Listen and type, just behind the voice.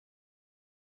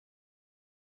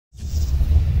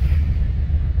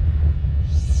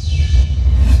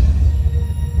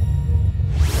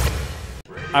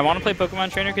I want to play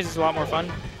Pokemon Trainer because it's a lot more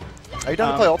fun. Are you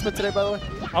done to play Ultimate today, by the way?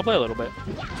 I'll play a little bit.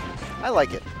 I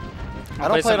like it. I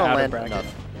don't play it on land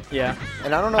enough. Yeah.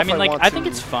 And I don't know if I like, want I think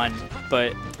it's fun,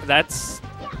 but that's...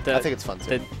 I think it's fun,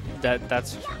 too.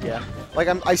 That's, yeah. Like,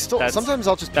 sometimes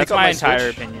I'll just pick that's up my my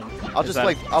entire Switch. opinion. I'll just,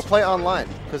 I'll play online,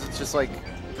 because it's just, like,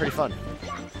 pretty fun.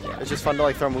 Yeah. It's just fun to,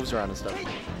 like, throw moves around and stuff.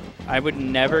 I would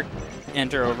never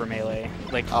enter over Melee.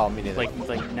 Like, oh, me neither.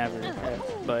 Like never.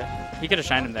 But he could have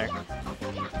shined him there.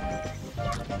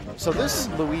 So this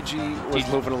Luigi was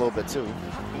moving a little bit, too.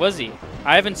 Was he?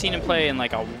 I haven't seen him play in,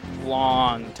 like, a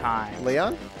long time.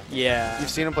 Leon? Yeah. You've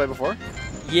seen him play before?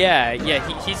 Yeah.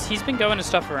 He's been going to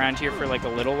stuff around here for, like, a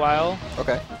little while.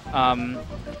 Okay.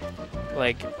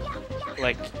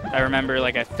 Like I remember,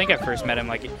 like, I think I first met him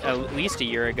like at least a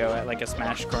year ago at like a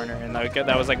Smash Corner, and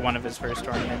that was like one of his first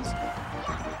tournaments.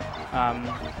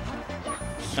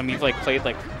 And we've like played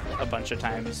like a bunch of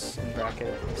times in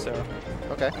bracket. So.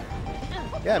 Okay.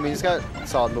 Yeah, I mean he's got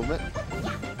solid movement.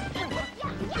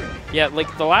 Yeah,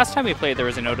 like the last time we played, there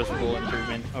was a noticeable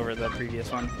improvement over the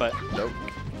previous one, but. Nope.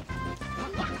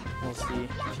 We'll see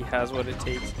if he has what it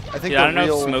takes. I think. I don't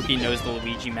know if Smokey knows the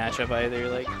Luigi matchup either.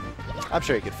 Like. I'm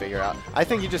sure he could figure out. I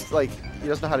think he just, like, he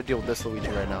doesn't know how to deal with this Luigi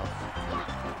right now.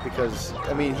 Because,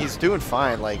 I mean, he's doing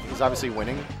fine. Like, he's obviously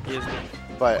winning. He is winning.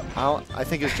 But I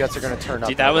think his jets are going to turn up.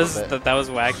 Dude, that was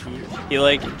wacky. He,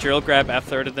 like, drill grab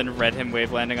F-third and then read him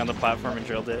wave landing on the platform and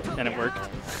drilled it, and it worked.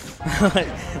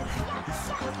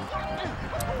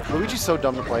 Luigi's so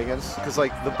dumb to play against, because,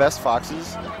 like, the best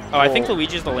Foxes... Oh, I think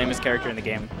Luigi's the lamest character in the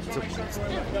game.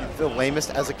 The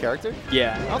lamest as a character?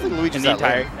 Yeah. I don't think Luigi's that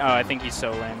lame. Oh, I think he's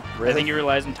so lame. Really? I think he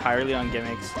relies entirely on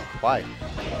gimmicks. Why?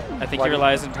 I think he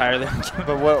relies entirely on gimmicks.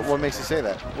 But what makes you say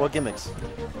that? What gimmicks?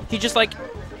 He's just like,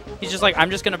 I'm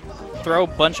just going to throw a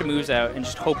bunch of moves out and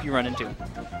just hope you run into him.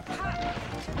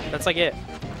 That's like it.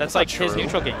 That's like his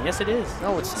neutral game. Yes, it is.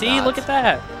 No, it's See, look at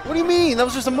that. What do you mean? That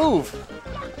was just a move.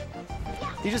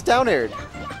 He just down aired.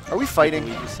 Are we fighting?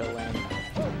 Luigi's so lame.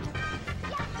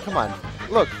 Come on.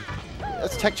 Look.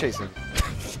 That's tech chasing.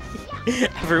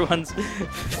 Everyone's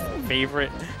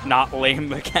favorite not lame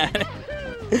mechanic.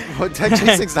 What, tech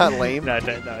chasing's not lame? No,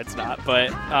 it's not. But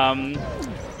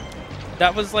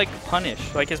that was like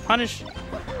punish. Like his punish.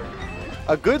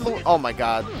 A good. Oh my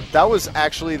god, that was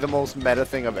actually the most meta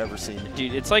thing I've ever seen.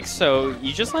 Dude, it's like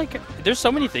you just like. There's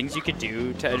so many things you could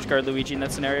do to edgeguard Luigi in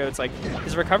that scenario. It's like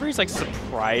his recovery is like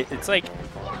surprise. It's like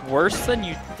worse than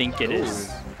you think it is.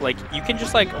 Like you can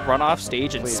just like run off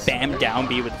stage and spam down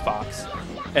B with Fox,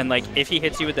 and like if he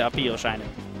hits you with the up B, you'll shine him.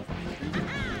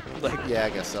 Like yeah, I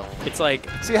guess so. It's like.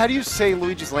 See, how do you say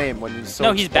Luigi's lame when he's so?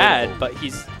 No, he's bad, but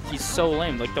he's so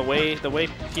lame. Like the way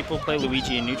people play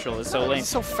Luigi in neutral is so lame. He's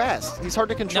so fast. He's hard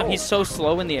to control. No, he's so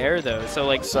slow in the air though. So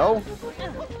like. So.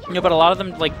 You know, but a lot of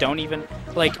them like don't even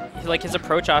like his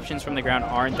approach options from the ground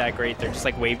aren't that great. They're just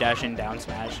like wave dash and down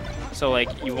smash. So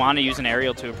like you want to use an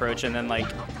aerial to approach, and then like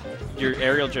your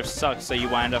aerial drift sucks. So you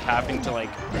wind up having to like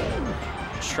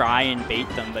try and bait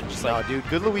them, but just like. No, dude,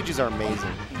 good Luigis are amazing.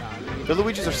 Good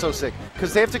Luigis are so sick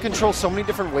because they have to control so many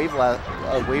different wave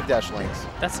dash lanes.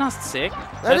 That's not sick.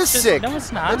 That's sick. No,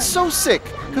 it's not. That's so sick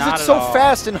because it's so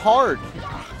fast and hard,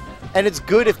 and it's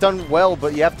good if done well.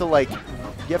 But you have to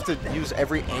use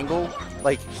every angle.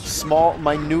 Like small,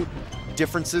 minute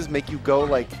differences make you go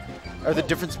like, are the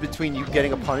difference between you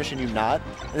getting a punish and you not.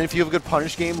 And then if you have a good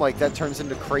punish game, like that turns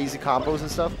into crazy combos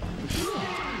and stuff.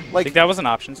 Like, I think that was an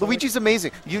option. Luigi's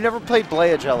amazing. You never played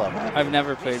Blayagello. I've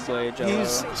never played Blayagello.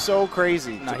 He's so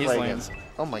crazy to play lame. against.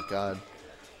 Oh my god.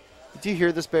 Do you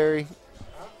hear this, Barry?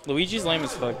 Luigi's lame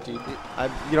as fuck, dude.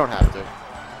 You don't have to.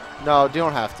 No, you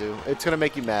don't have to. It's going to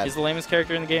make you mad. He's the lamest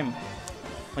character in the game.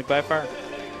 Like, by far.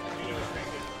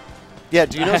 Yeah,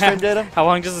 do you know his frame data? How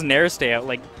long does his Nair stay out?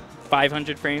 Like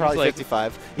 500 frames? Probably like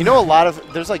 55. You know,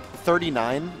 there's like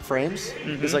 39 frames.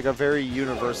 Mm-hmm. It's like a very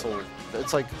universal.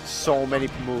 It's like so many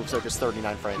moves are just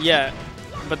 39 frames. Yeah,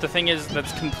 but the thing is,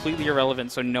 that's completely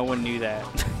irrelevant, so no one knew that.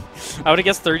 I would have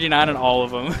guessed 39 on all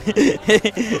of them.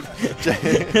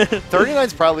 39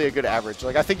 is probably a good average.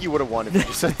 Like, I think you would have won if you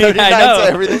just said 39 to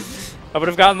everything. I would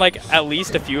have gotten, like, at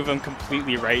least a few of them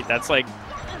completely right. That's, like...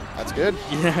 That's good.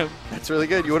 Yeah. That's really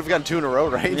good. You would have gotten 2 in a row,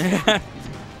 right? Yeah.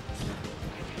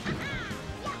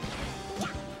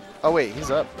 Oh, wait.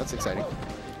 He's up. That's exciting.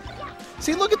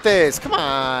 See, look at this. Come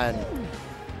on.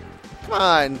 Come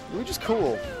on. Luigi's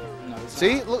cool. No,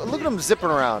 see? Look at him zipping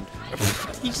around.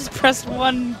 He just pressed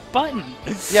one button.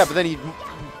 Yeah, but then he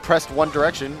pressed one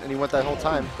direction, and he went that whole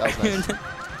time. That was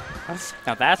nice.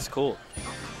 Now that's cool.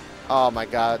 Oh, my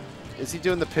God. Is he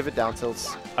doing the pivot down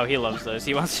tilts? Oh, he loves those.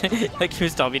 He wants to, like, he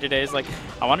was telling me today, is like,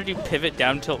 I want to do pivot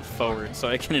down tilt forward so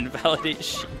I can invalidate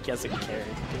Sheik as a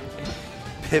character.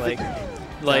 Pivot?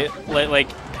 Like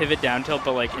pivot down tilt,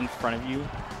 but like in front of you.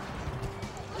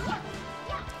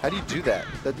 How do you do that?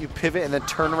 That you pivot and then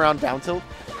turn around down tilt?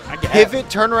 Pivot,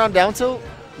 turn around down tilt?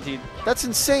 Dude. That's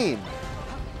insane.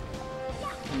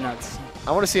 Nuts.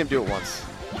 I want to see him do it once.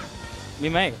 We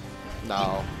may.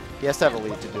 No. He has to have a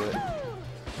lead to do it.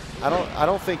 I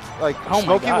don't think, like, Oh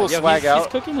Smokey will swag out. He's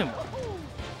cooking him.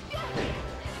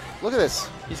 Look at this.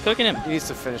 He's cooking him. He needs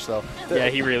to finish, though. Yeah,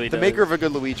 he really does. The maker of a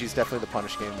good Luigi is definitely the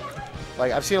punish game.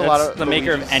 Like, I've seen a lot of the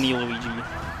maker of any Luigi.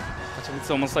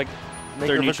 It's almost like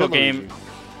their neutral game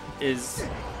is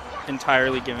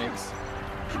entirely gimmicks.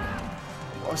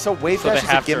 So wave dash is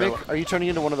a gimmick? Are you turning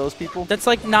into one of those people? That's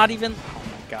like not even... Oh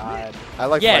my god. I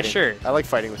like fighting. Sure. I like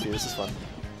fighting with you. This is fun.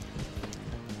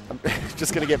 I'm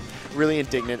just going to get really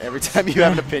indignant every time you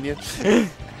have an opinion.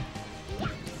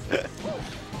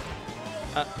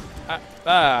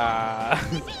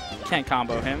 Can't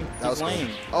combo him. He's lame.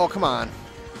 Cool. Oh, come on.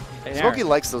 Smokey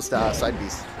likes those side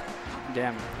Bs.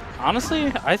 Damn.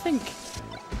 Honestly, I think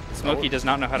Smokey does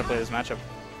not know how to play this matchup.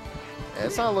 Yeah,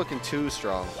 it's not looking too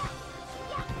strong.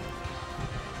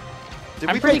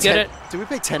 I'm pretty good at... Did we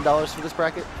pay $10 for this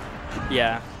bracket?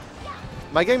 Yeah.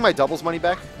 Am I getting my doubles money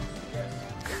back?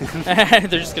 They're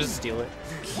just going to steal it.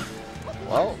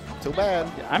 Well, too bad.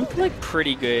 I'm like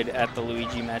pretty good at the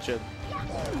Luigi matchup.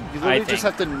 You literally just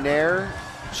have to nair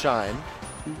shine.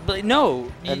 But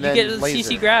no, you get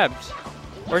CC grabbed.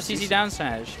 Or CC down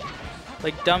smash.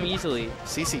 Like dumb easily.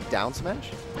 CC down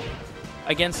smash?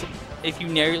 Against, if you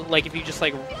nair, like if you just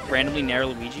like randomly nair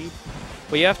Luigi,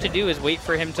 what you have to do is wait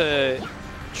for him to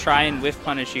try and whiff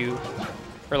punish you.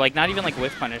 Or like not even like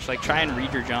whiff punish, like try and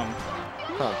read your jump.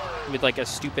 Huh. With like a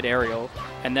stupid aerial,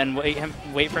 and then wait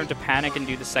for him to panic and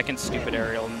do the second stupid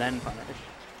aerial, and then punish.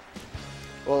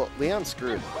 Well, Leon's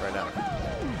screwed right now.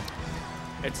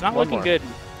 It's not looking good.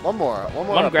 One more.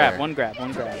 One grab.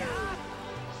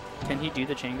 Can he do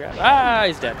the chain grab? Ah,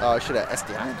 he's dead. Oh, I should have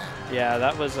SDI. Yeah,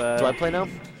 that was. Do I play now?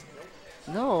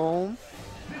 No.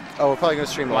 Oh, we're probably gonna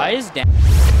stream. Why is Dan?